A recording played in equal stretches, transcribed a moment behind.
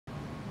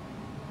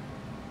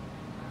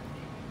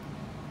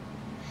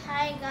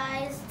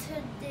guys,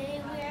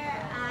 today we're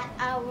at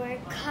our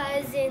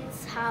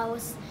cousin's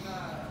house,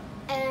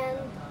 and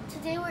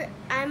today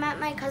I'm at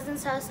my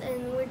cousin's house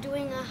and we're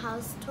doing a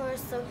house tour.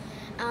 So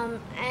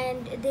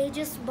and they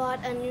just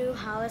bought a new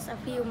house a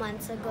few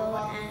months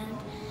ago, and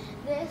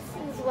this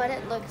is what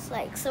it looks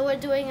like. So we're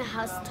doing a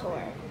house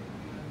tour.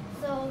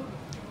 So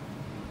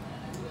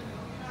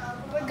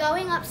we're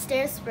going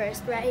upstairs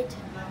first, right?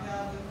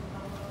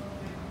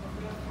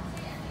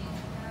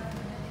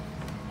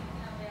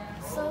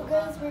 So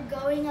guys, we're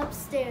going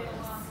upstairs.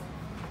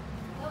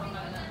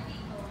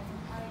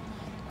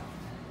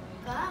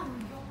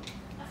 Come.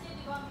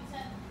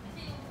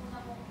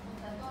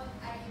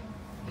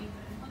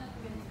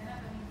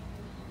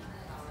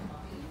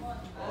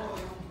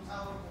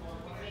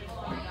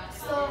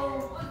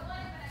 So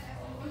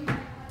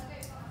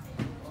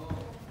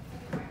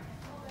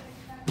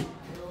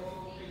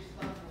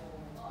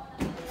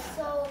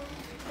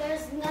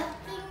there's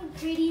nothing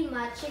pretty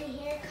much in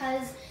here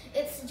because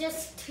it's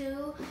just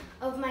two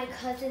of my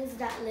cousins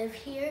that live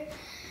here.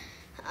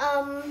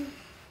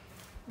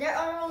 There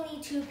are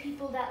only two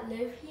people that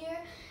live here,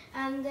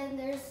 and then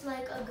there's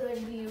like a good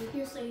view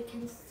here so you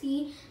can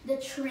see the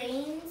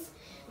trains.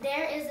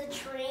 There is a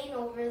train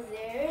over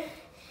there,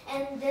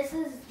 and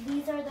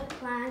these are the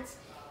plants.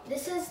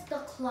 This is the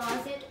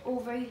closet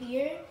over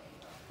here.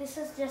 This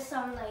is just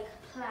some like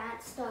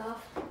plant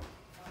stuff.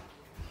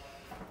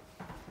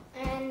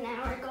 And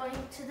now we're going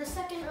to the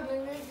second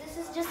room, and this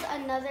is just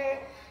another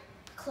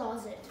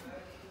closet.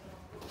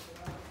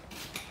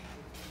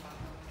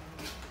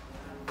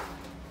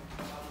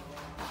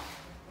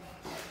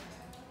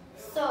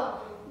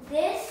 So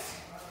this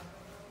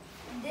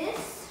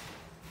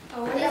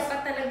oh, wala pa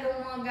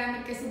talagang mga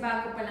gamit kasi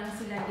bago pa lang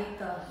sila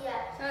dito.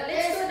 Yeah. So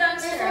let's go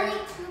downstairs. There's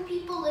only two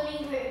people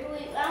living here.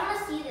 Wait, I want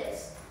to see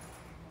this.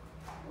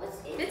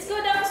 What's it? Let's go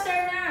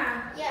downstairs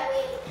na. Yeah,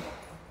 wait.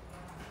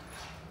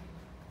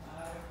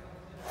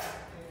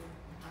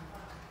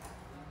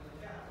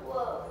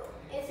 Whoa,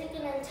 it's like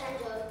a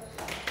Nintendo.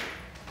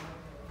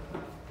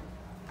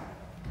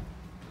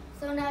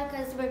 So now,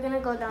 because we're gonna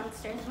go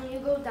downstairs. When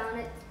you go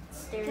down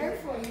stairs,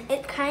 Careful.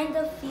 it kind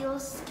of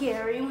feels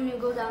scary when you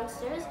go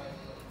downstairs.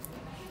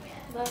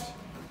 But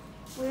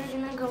we're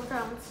gonna go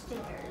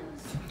downstairs.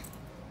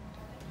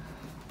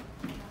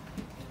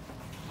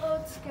 Oh,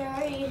 it's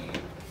scary.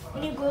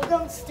 When you go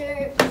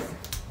downstairs.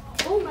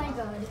 Oh my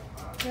god.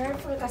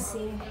 Careful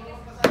kasi.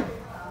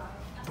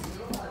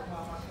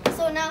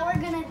 So now we're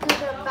gonna do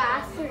the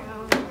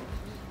bathroom.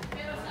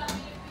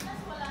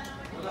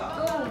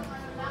 Go.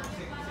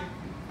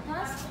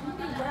 Mas,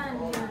 hindi yan.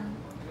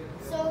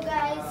 So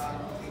guys,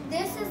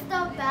 this is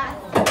the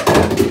bathroom.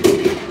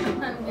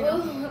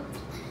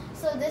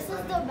 So this is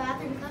the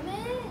bathroom. Come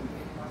in.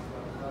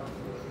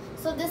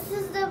 So this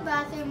is the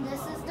bathroom.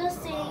 This is the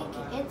sink.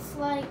 It's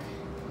like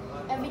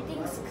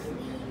everything's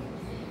clean.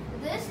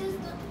 This is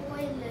the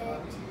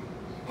toilet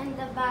and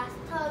the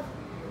bathtub.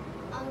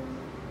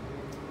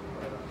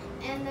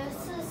 And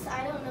this is,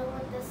 I don't know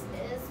what this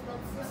is, but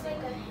it's just like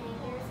a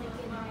hanger so you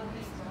can hang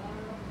stuff.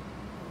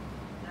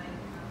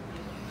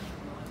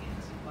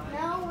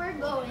 Now we're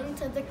going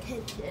to the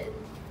kitchen.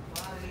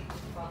 So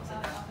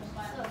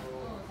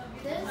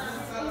this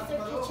is the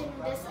kitchen.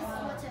 This is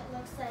what it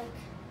looks like.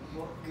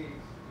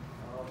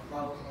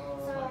 So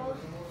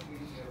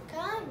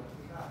come.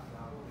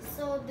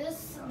 So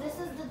this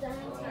is the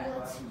dining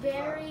table.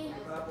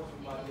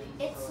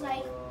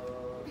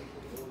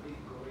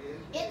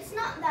 It's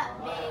not that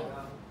big.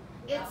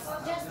 It's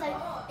just like,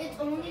 it's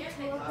only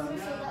two of them,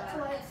 so that's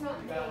why it's not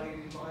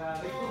big.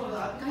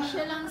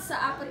 Kasya lang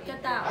sa apat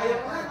ka tao.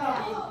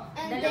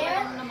 And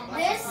there,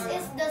 this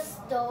is the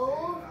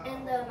stove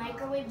and the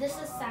microwave. This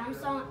is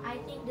Samsung. I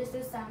think this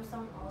is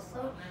Samsung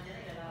also.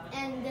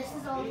 And this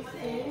is all the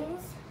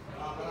things.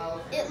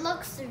 It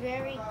looks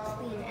very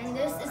clean. And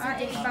this is the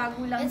dish.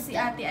 Bago lang si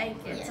Ate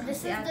Aikee. Yeah,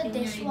 this is the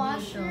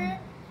dishwasher.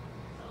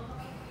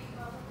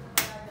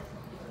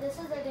 This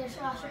is the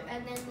dishwasher,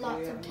 and then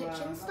lots of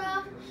kitchen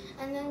stuff,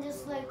 and then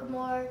just like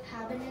more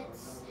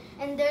cabinets.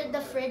 And there,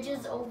 the fridge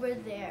is over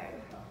there.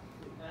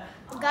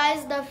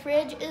 Guys, the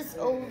fridge is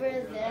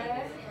over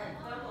there.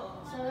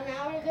 So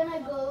now we're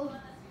gonna go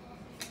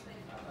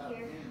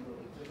here.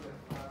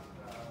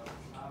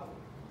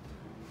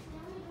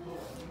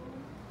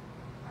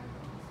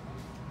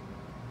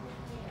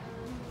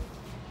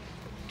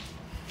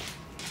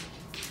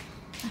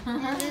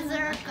 And these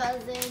are our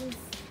cousins.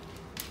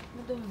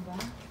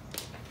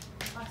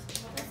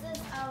 This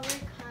is our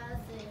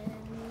cousins.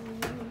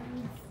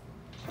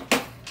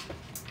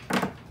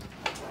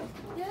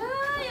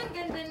 Yay! Ang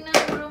ganda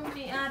ng room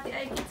ni Ate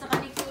Aikee sa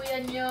ni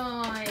Kuya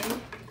Nyoy.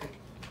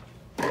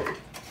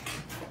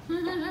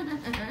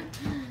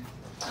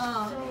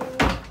 Oh.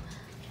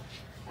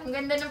 Ang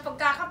ganda ng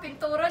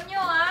pagkakapinturan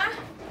nyo, ah.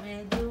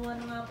 Medyo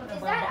ano nga pa.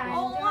 Is that under?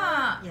 Oo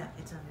nga. Yeah,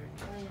 it's under.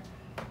 Oh, yeah.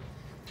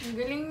 Ang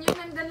galing nyo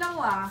ng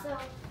dalawa.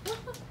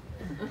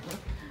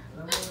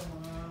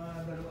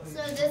 So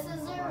this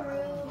is our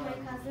room, my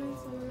cousin's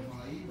room.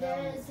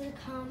 There is a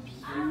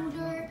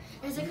computer.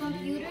 There's a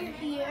computer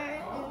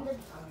here, and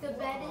the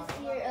bed is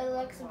here. It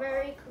looks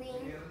very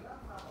clean.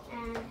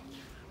 And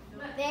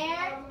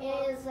there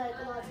is like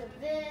lots of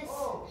this,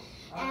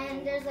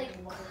 and there's like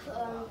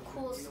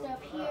cool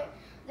stuff here.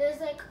 There's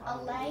like a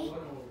light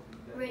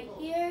right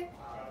here,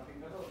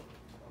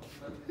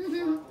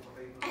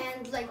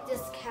 and like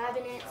this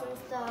cabinets and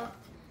stuff.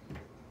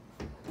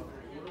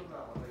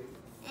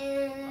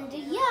 And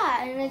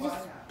yeah, and I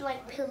just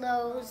like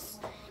pillows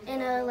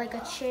and like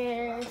a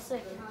chair so I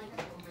can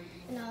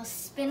like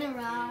spin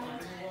around.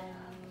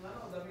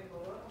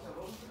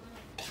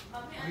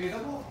 Kita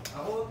mo,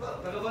 ako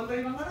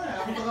tagabantay ng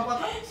ako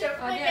tagapatay.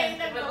 Siyempre, kayo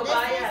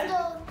nagbabayad.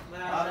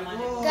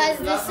 Guys,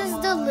 this is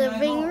the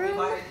living room.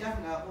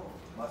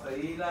 Basta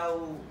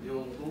ilaw,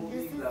 yung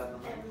tubig, lahat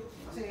ng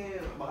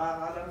kasi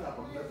makakaalam na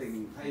pagdating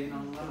ay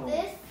ng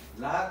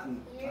lahat,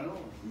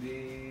 hindi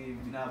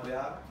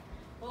binabayaan.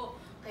 Oh,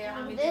 kaya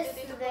kami This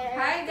dito. there.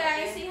 Hi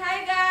guys! Say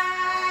hi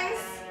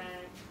guys!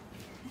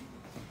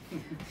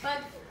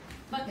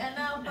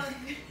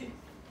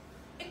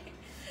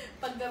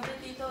 Pag gabi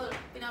dito,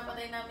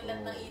 pinapatay namin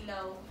lahat ng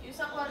ilaw. Yung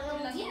sa kwarto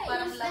lang, Yeah,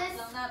 parang use lamp this.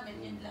 lang namin,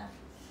 yun lang.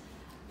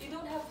 You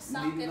don't have Hindi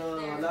socket nila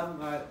there. alam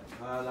kahit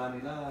akala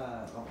nila,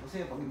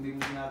 kasi pag hindi mo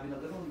sinabi na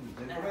gano'n,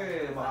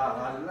 siyempre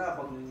makakala na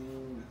pag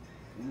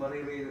Can I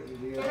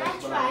marirealize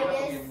try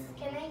this?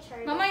 Can I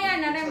try this? Mamaya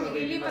na rin,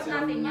 ilipat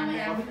natin yan.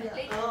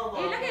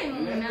 Ilagay mo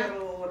muna.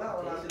 Pero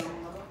wala silang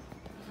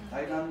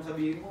kahit namin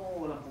sabihin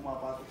mo, walang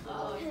pumapasok sa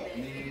Oo,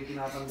 hindi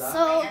tinatanda.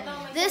 So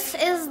this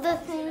is the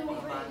thing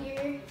over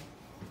here.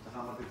 Saka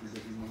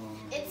matitigas yung mga...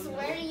 It's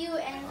where you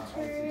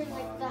enter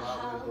like the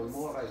house,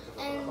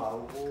 and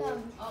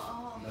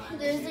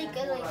there's like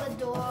a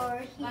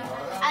door here.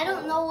 I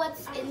don't know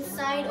what's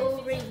inside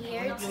over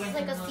here. It's just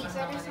like a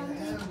secret or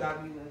something.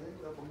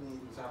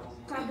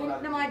 Cabinet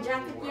na mga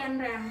jacket yan,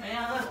 Ram.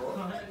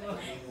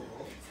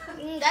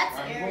 That's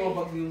scary.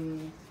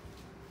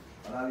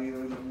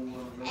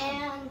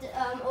 And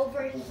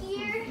over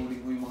here,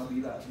 puputuling mo yung mga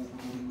dila.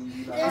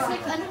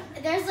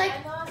 there's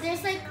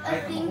like a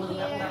thing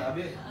here,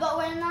 but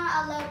we're not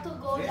allowed to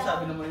go Kaya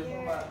sabi down naman yung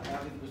here. papa,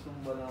 natin gusto mo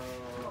ba na...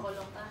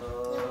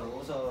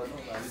 sa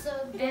So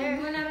There there.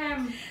 mo na,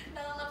 Ram.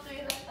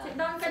 Sit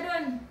down ka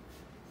dun.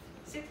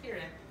 Sit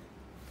here.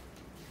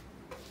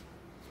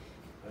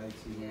 Right,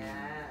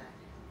 Yeah.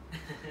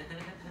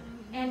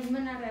 End mo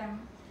na,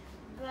 Ram.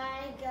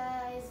 Bye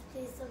guys.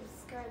 Please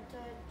subscribe to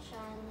our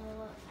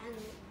channel and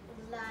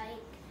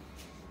like.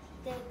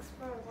 Thanks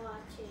for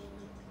watching.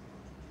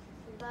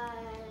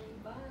 Bye.